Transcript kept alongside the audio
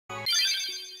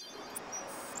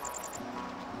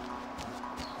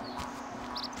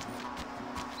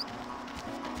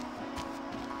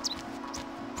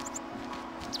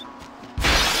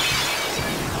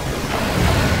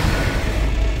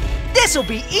This'll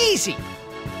be easy!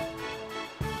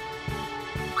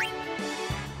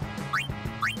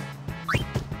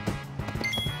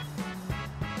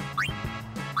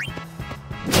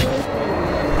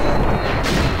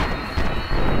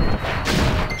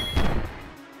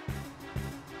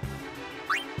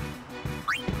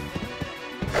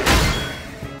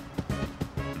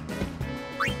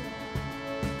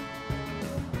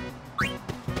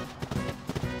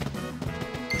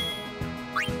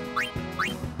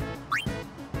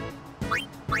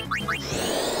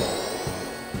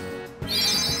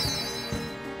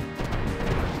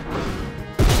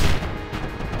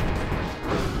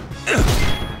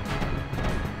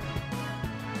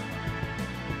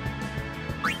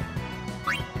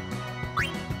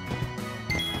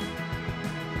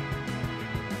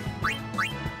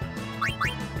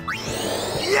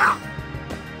 Yeah!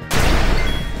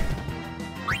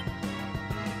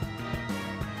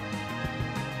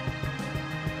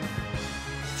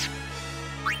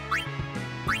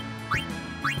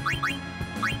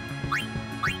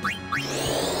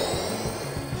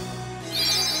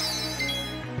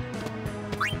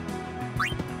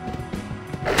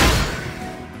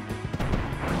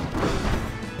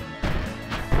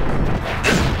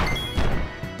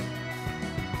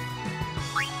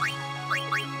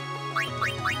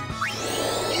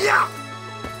 Yeah!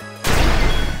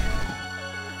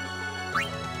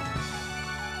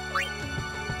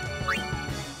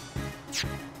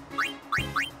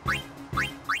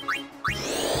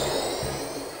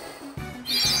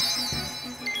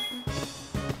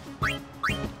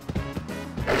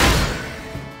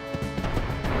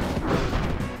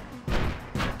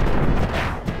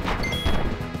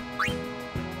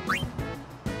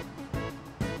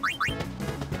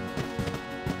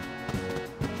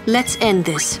 Let's end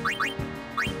this.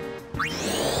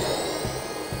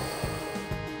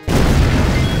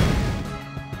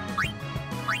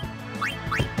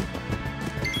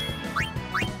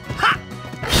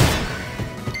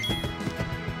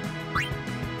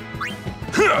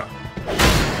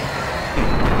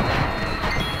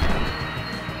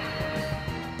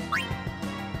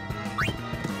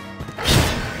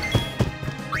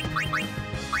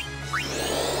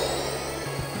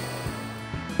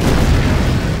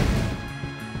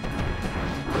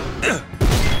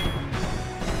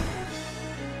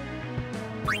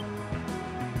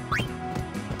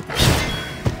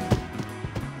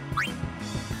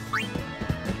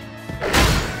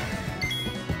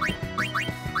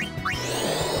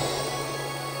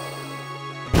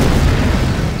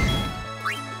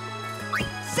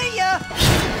 See ya!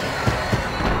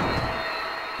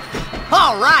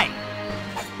 All right!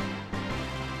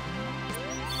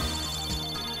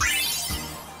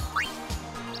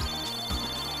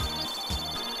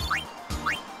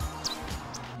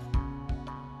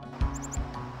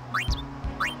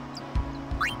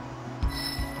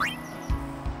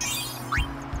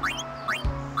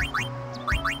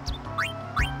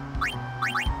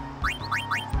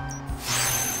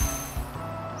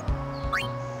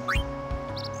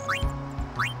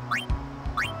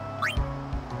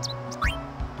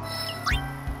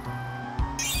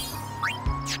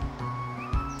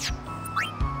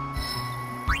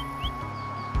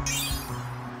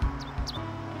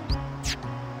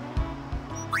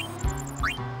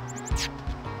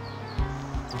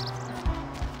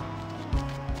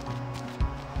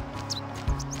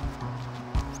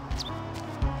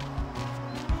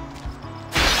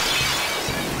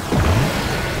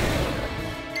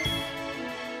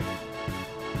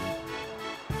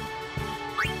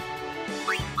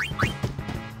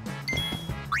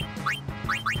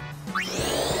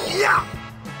 Yeah!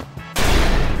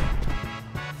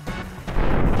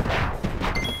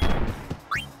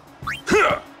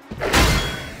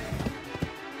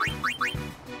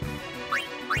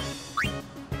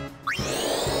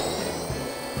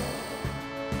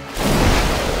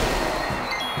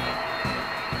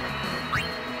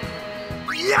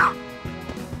 Yeah!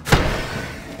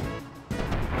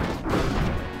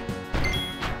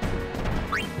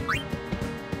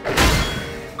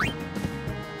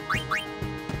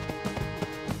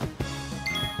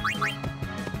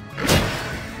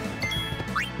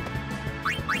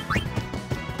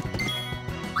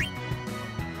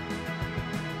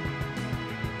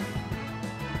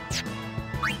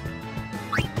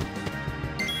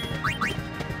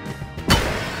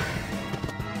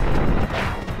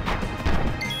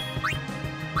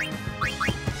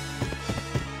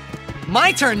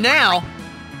 My turn now!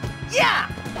 Yeah!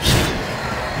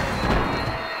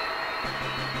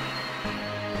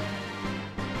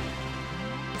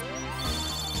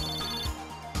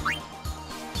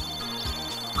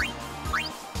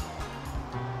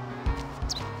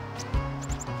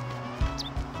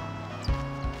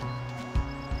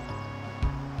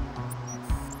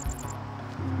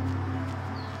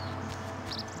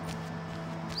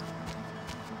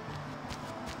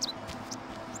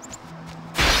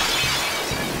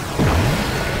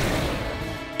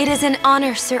 It is an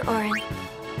honor, Sir Orin.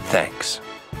 Thanks.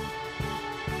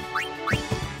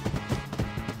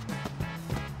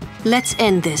 Let's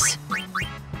end this.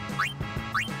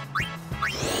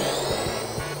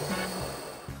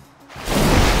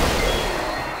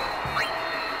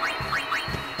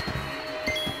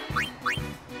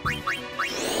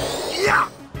 Yeah!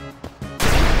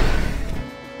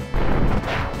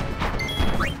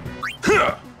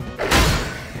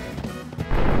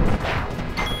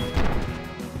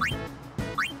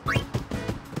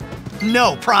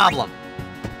 No problem.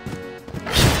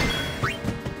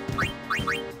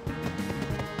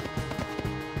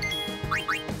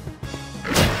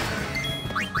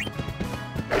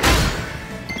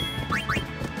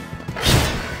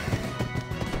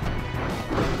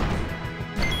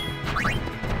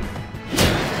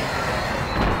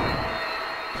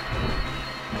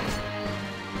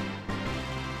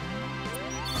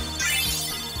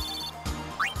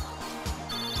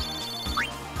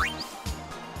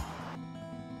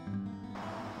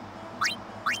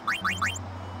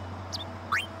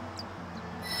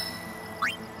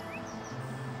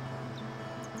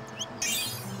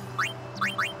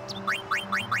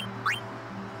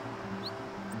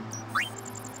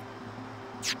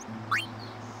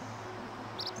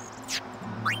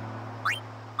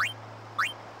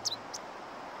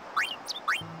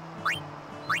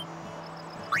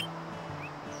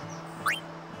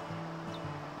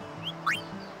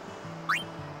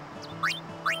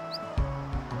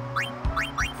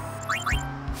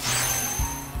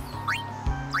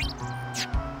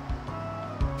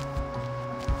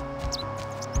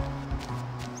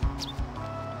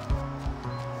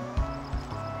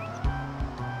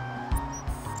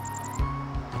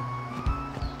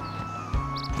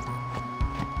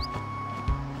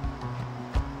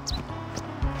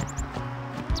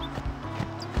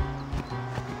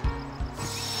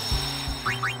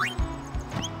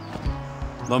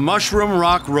 The Mushroom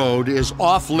Rock Road is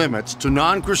off-limits to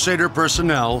non-Crusader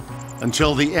personnel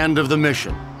until the end of the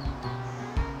mission.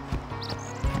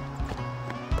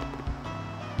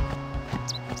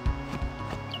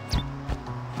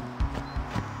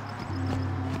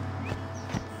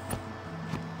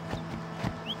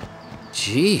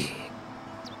 Gee.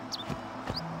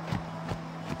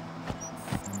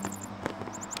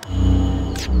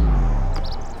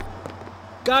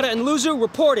 Gata and Luzu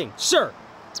reporting, sir.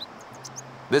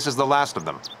 This is the last of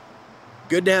them.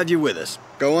 Good to have you with us.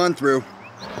 Go on through.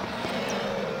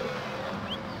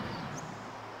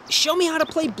 Show me how to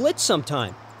play Blitz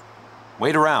sometime.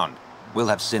 Wait around. We'll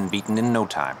have Sin beaten in no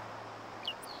time.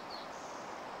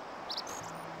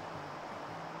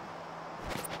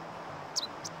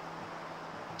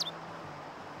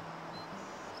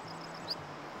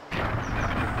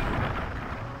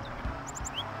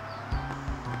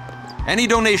 Any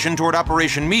donation toward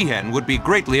Operation Mi'ihen would be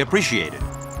greatly appreciated.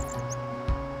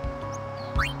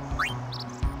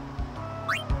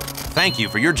 Thank you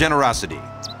for your generosity.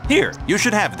 Here, you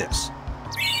should have this.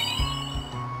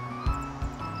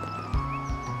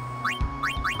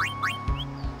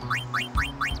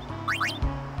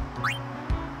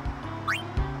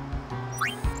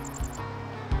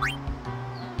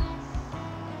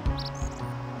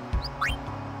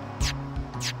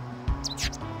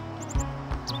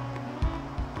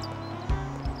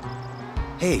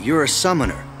 Hey, you're a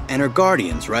summoner, and her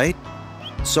guardians, right?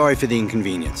 Sorry for the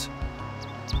inconvenience.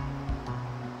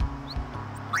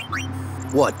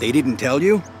 What, they didn't tell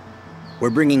you? We're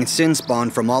bringing Sin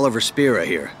Spawn from all over Spira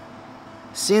here.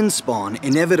 Sin Spawn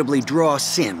inevitably draws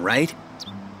Sin, right?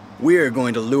 We're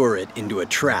going to lure it into a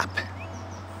trap.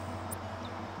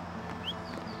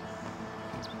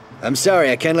 I'm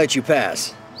sorry, I can't let you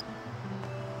pass.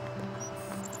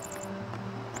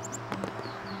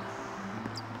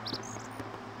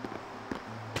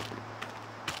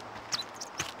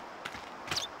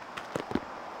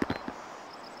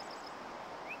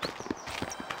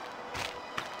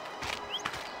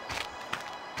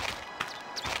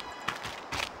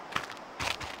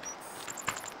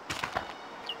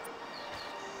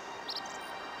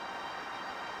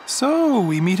 So,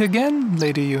 we meet again,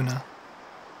 Lady Yuna.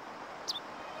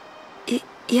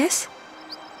 Yes?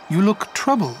 You look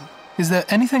troubled. Is there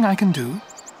anything I can do?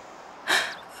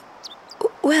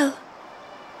 Well...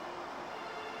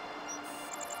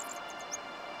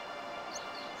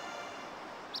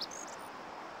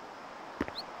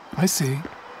 I see.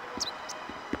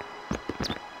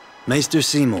 Maester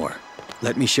Seymour,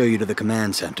 let me show you to the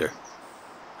command center.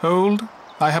 Hold.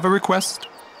 I have a request.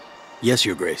 Yes,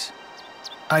 Your Grace.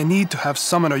 I need to have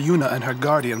Summoner Yuna and her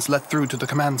guardians let through to the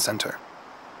command center.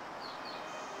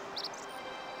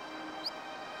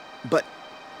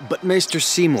 But Maester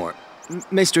Seymour,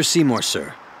 Maester Seymour,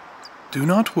 sir. Do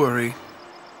not worry.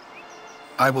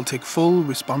 I will take full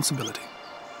responsibility.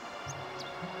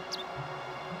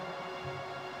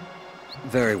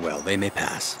 Very well, they may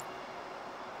pass.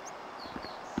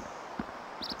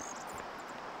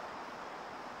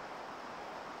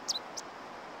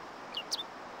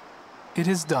 It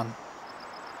is done.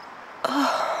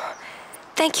 Oh,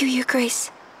 thank you, Your Grace.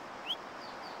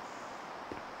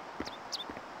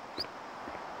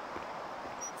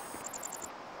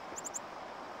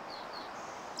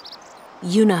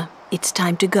 Yuna, it's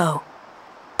time to go.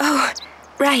 Oh,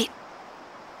 right.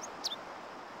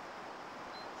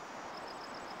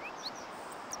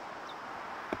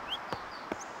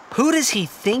 Who does he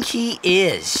think he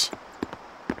is?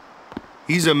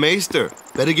 He's a maester.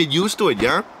 Better get used to it,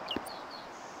 yeah?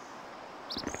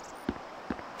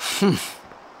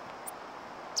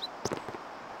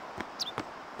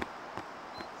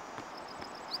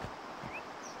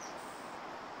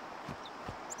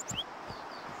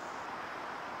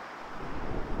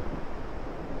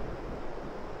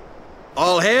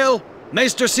 All hail,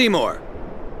 Maester Seymour.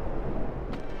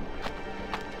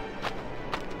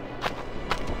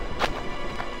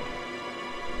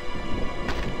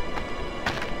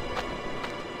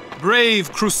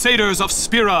 Brave Crusaders of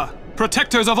Spira,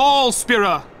 protectors of all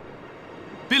Spira.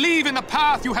 Believe in the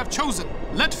path you have chosen.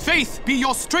 Let faith be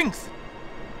your strength.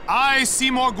 I,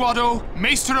 Seymour Guado,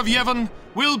 Maester of Yevon,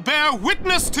 will bear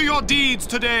witness to your deeds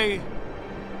today.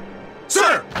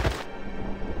 Sir!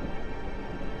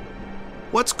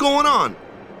 What's going on?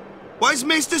 Why is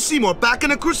Maester Seymour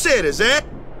backing the Crusaders, eh?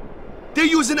 They're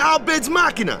using Al-Bed's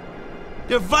Machina.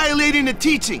 They're violating the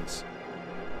teachings.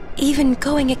 Even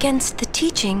going against the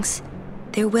teachings,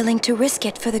 they're willing to risk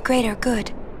it for the greater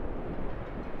good.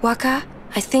 Waka,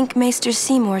 I think Maester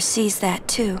Seymour sees that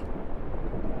too.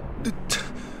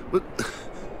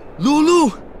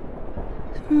 Lulu!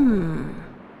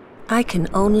 I can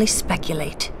only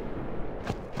speculate.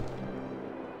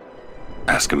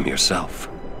 Ask him yourself.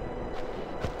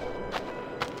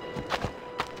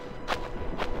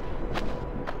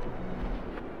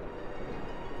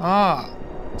 Ah,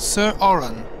 Sir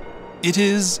Oren. It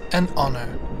is an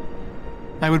honor.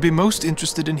 I would be most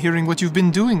interested in hearing what you've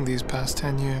been doing these past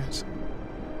 10 years.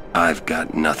 I've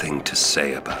got nothing to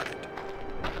say about it.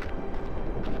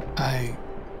 I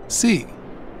see.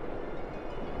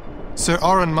 Sir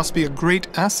Oren must be a great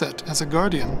asset as a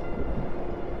guardian.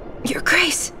 Your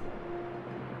Grace!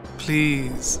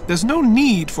 Please, there's no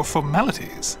need for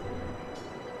formalities.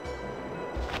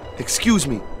 Excuse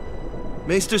me.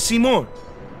 Maester Seymour,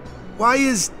 why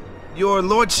is your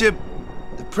lordship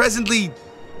present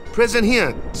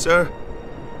here, sir?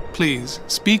 Please,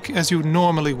 speak as you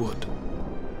normally would.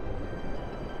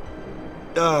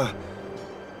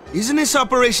 Isn't this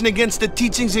operation against the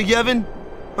teachings of Yevon?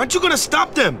 Aren't you gonna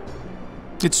stop them?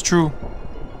 It's true.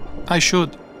 I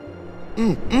should.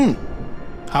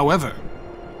 However,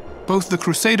 both the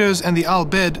Crusaders and the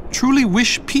Al-Bed truly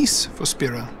wish peace for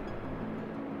Spira.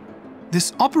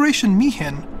 This Operation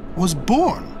Mihen was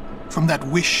born from that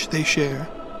wish they share.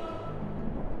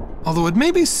 Although it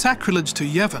may be sacrilege to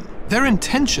Yevon, their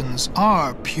intentions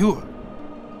are pure.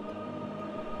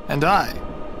 And I,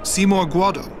 Seymour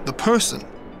Guado, the person,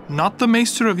 not the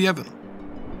Maester of Yevon,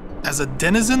 as a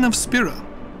denizen of Spira,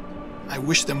 I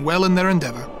wish them well in their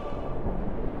endeavor.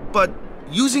 But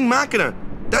using Machina,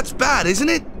 that's bad, isn't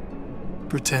it?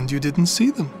 Pretend you didn't see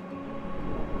them.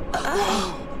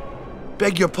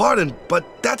 Beg your pardon, but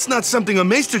that's not something a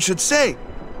Maester should say.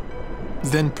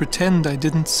 Then pretend I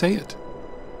didn't say it.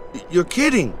 You're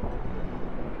kidding.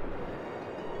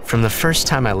 From the first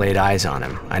time I laid eyes on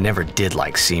him, I never did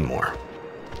like Seymour.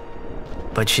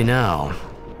 But you know,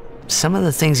 some of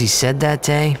the things he said that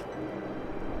day,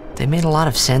 they made a lot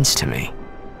of sense to me.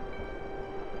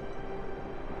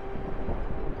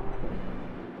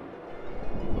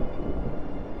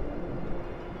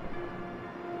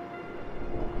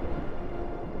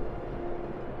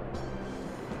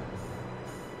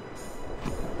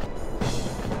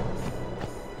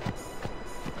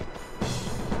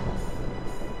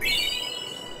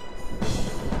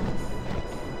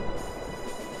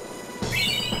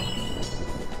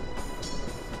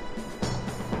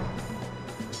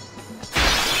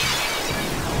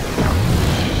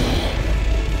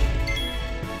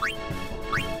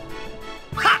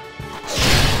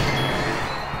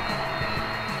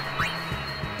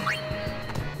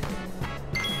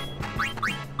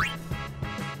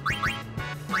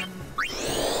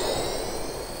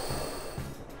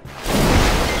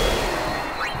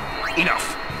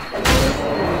 Enough!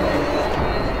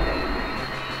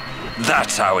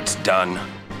 That's how it's done.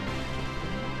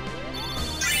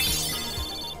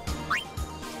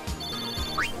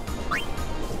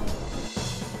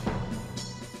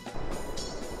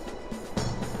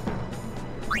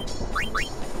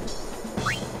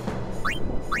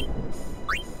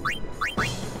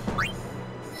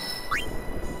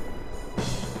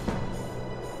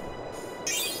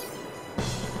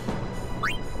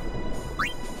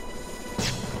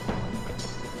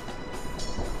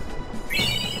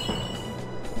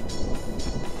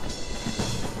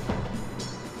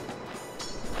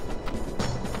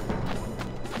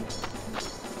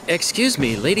 Excuse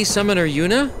me, Lady Summoner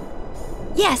Yuna?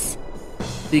 Yes.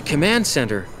 The command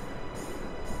center.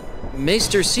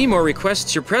 Maester Seymour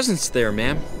requests your presence there,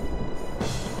 ma'am.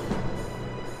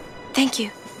 Thank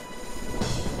you.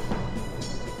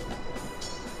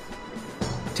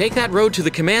 Take that road to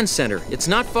the command center. It's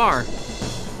not far.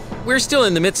 We're still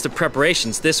in the midst of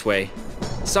preparations this way.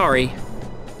 Sorry.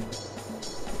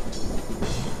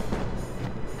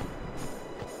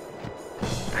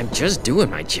 I'm just doing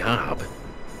my job.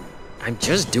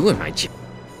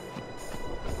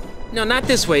 No, not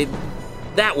this way.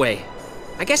 That way.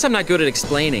 I guess I'm not good at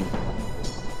explaining.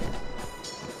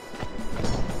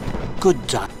 Good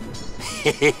done.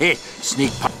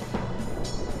 Sneak pop.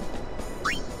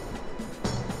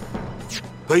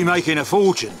 Be making a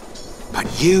fortune.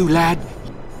 But you, lad,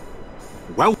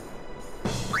 well...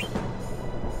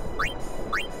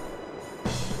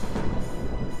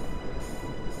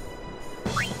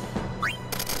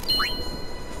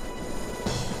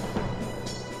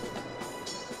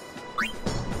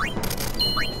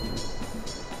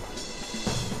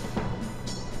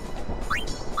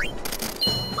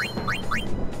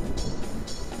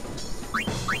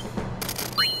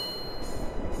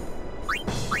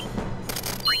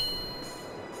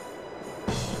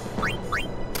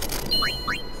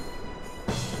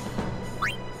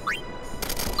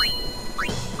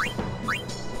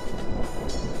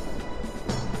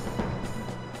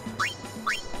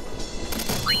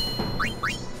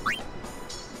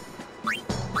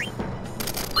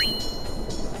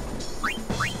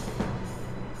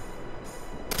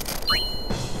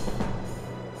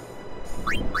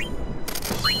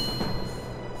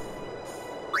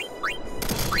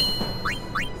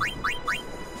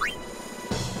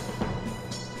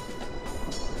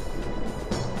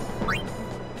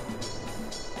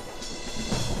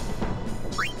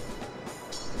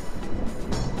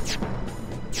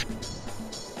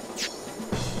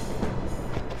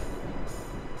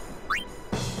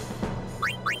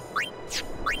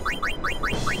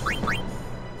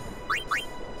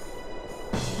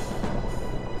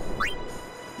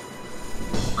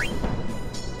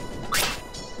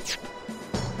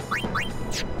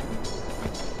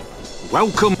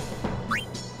 Welcome.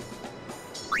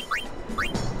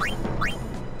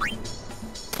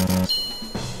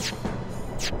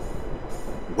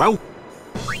 Well.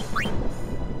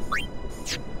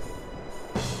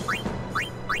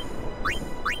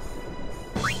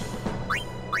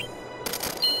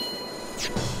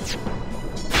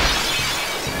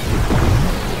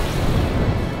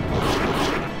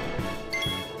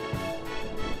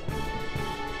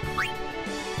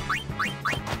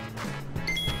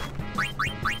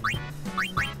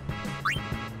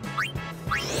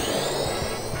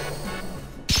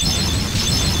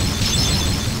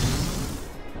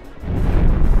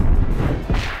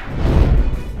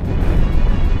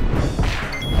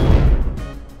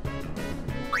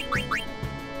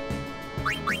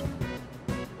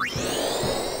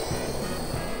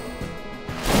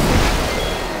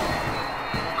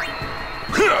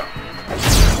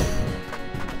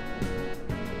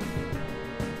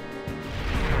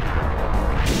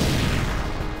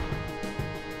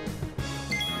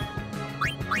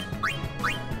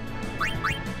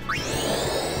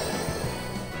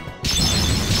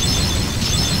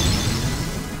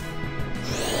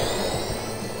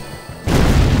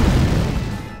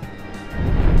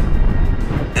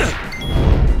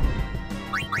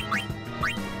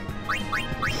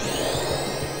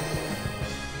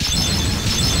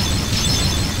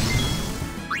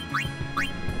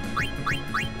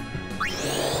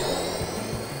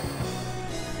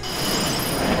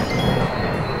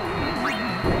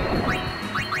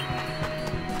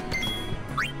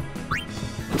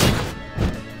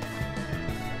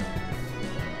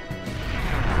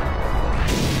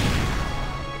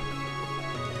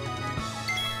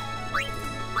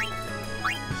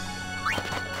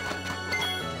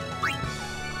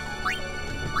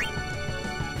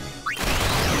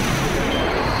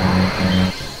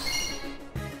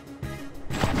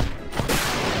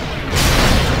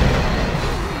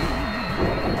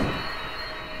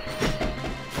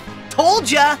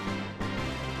 Told ya!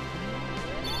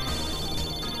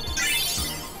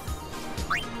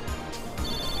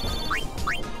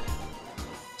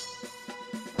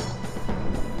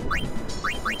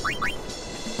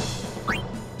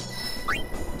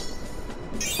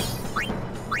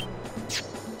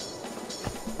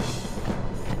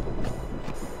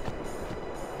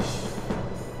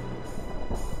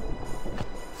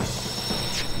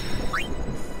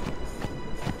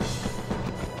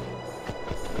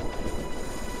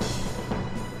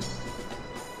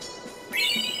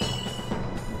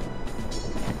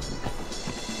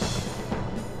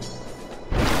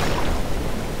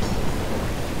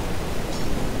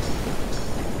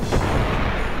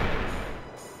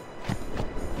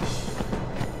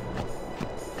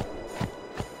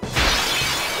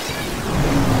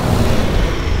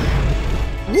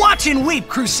 Watch and weep,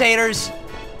 Crusaders!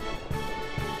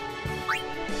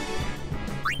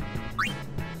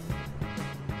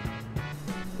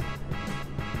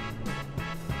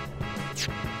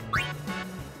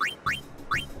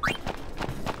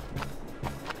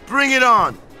 Bring it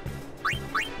on!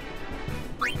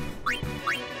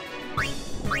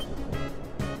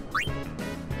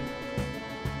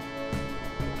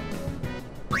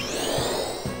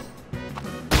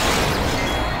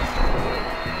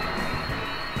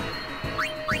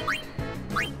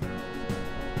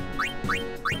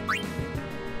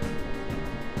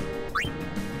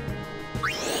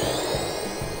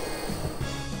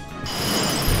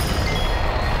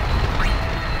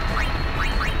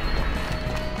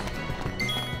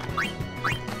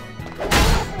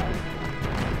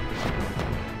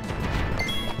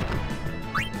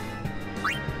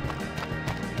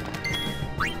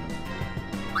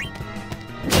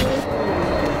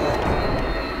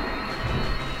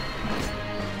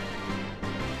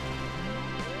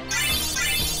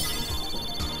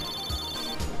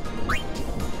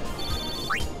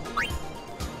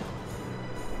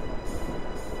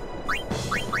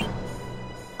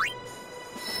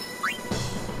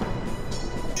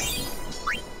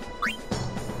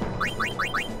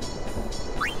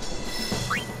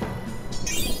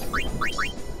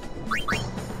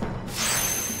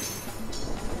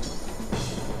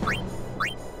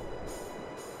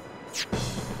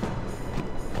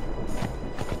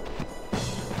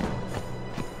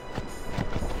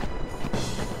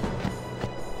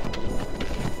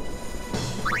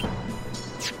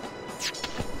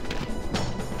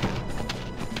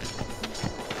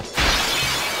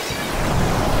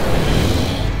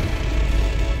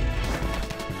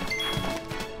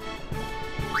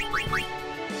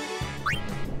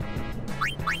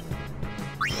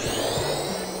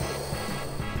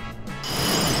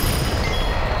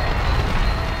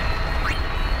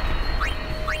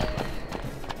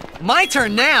 My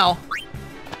turn now!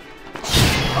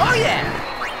 Oh yeah!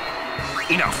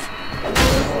 Enough.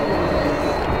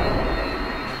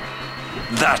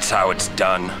 That's how it's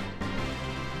done.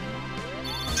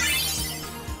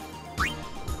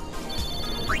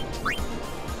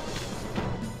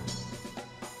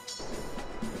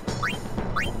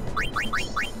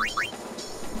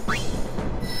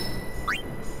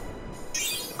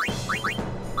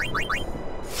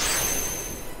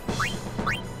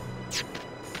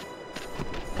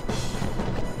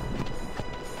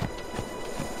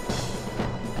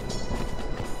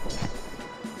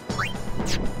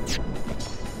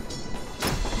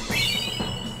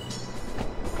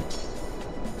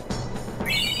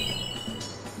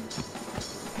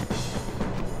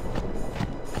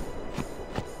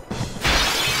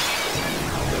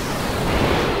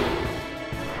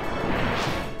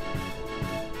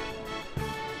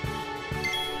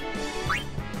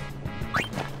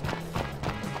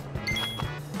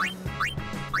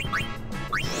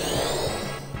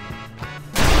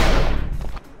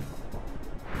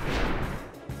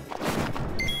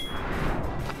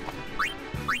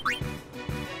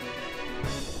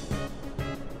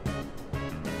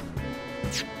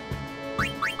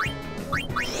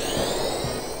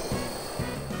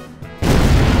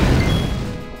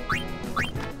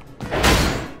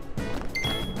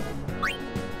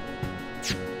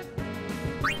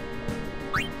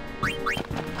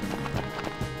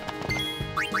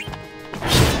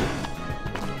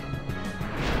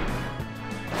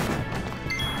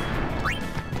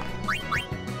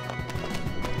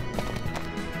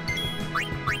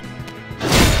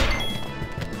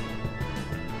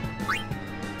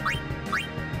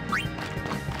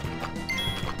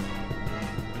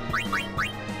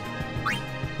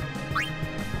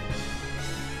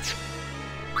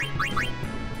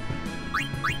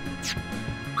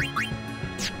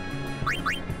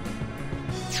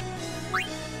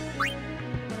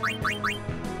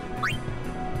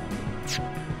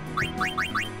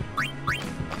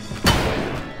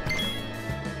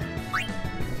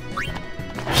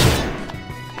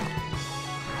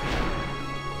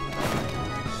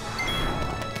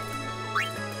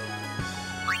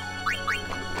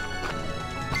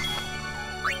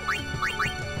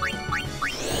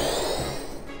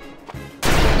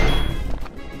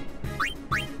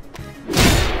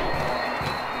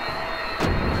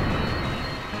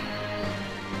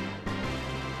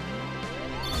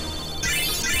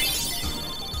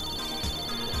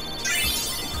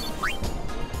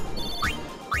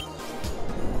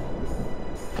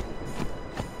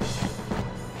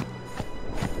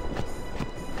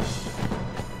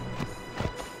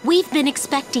 We've been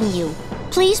expecting you.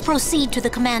 Please proceed to the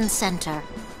command center.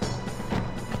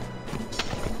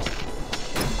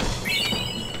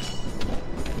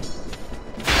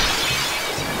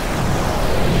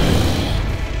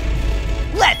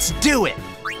 do it!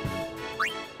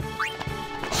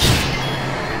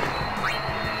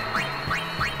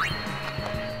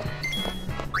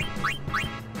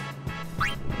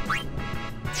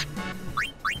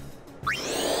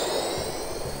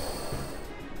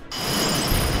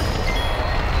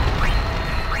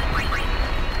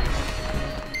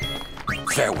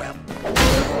 Farewell.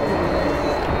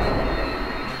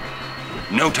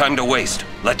 No time to waste.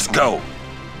 Let's go.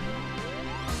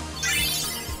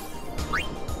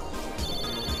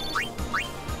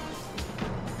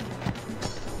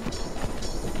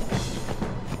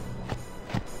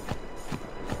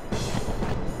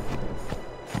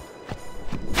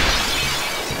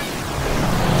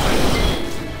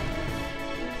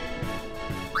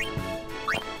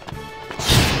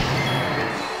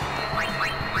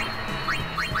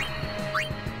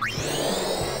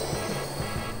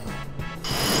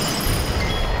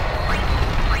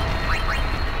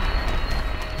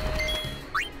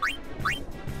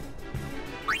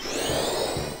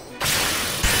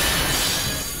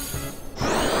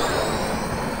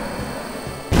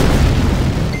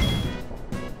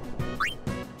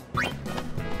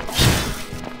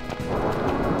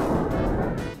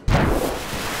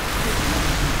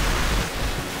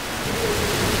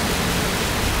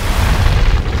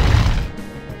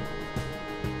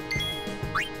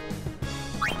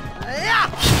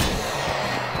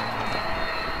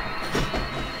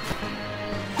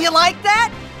 You like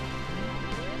that?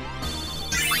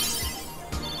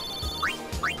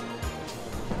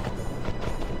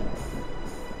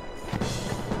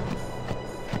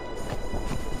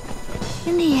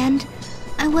 In the end,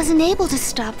 I wasn't able to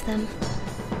stop them,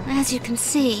 as you can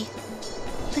see.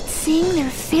 But seeing their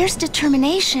fierce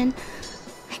determination,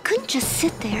 I couldn't just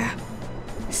sit there.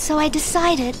 So I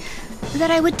decided that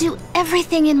I would do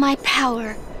everything in my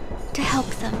power to help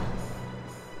them.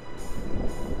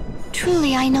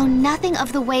 Truly, I know nothing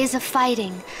of the ways of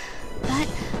fighting, but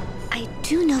I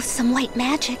do know some white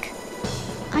magic.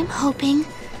 I'm hoping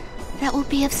that will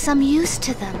be of some use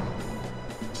to them.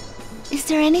 Is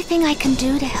there anything I can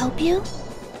do to help you?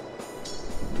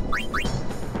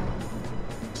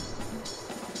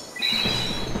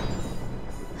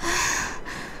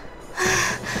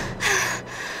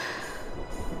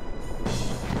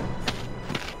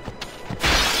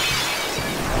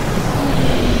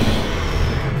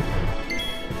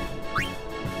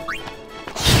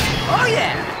 Oh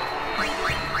yeah!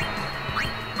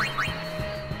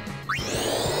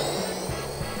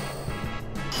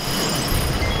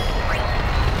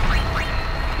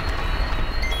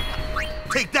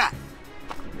 Take that!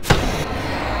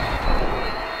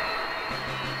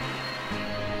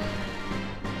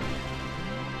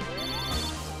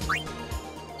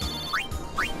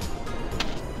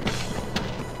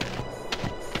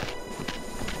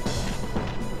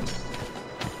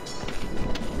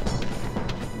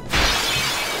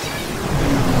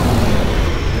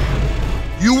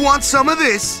 You want some of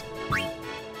this?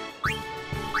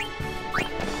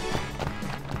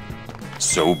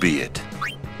 So be it.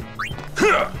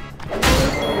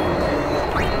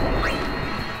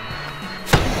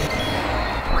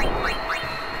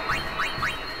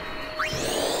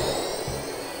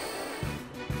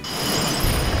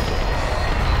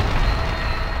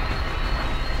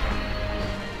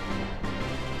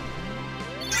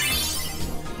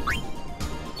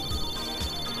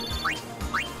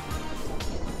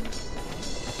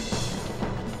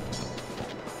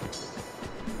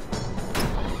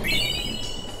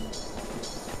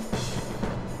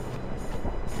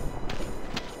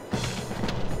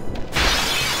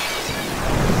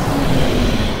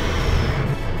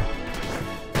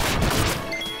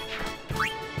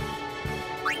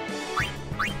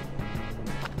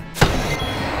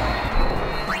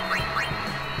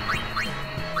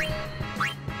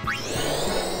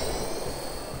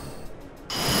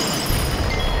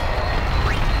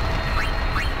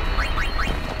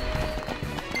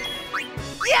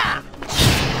 Yeah!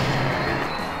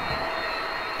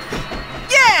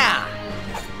 Yeah!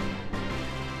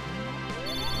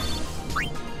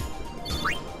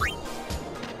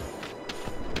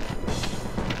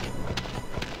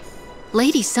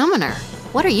 Lady Summoner,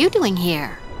 what are you doing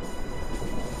here?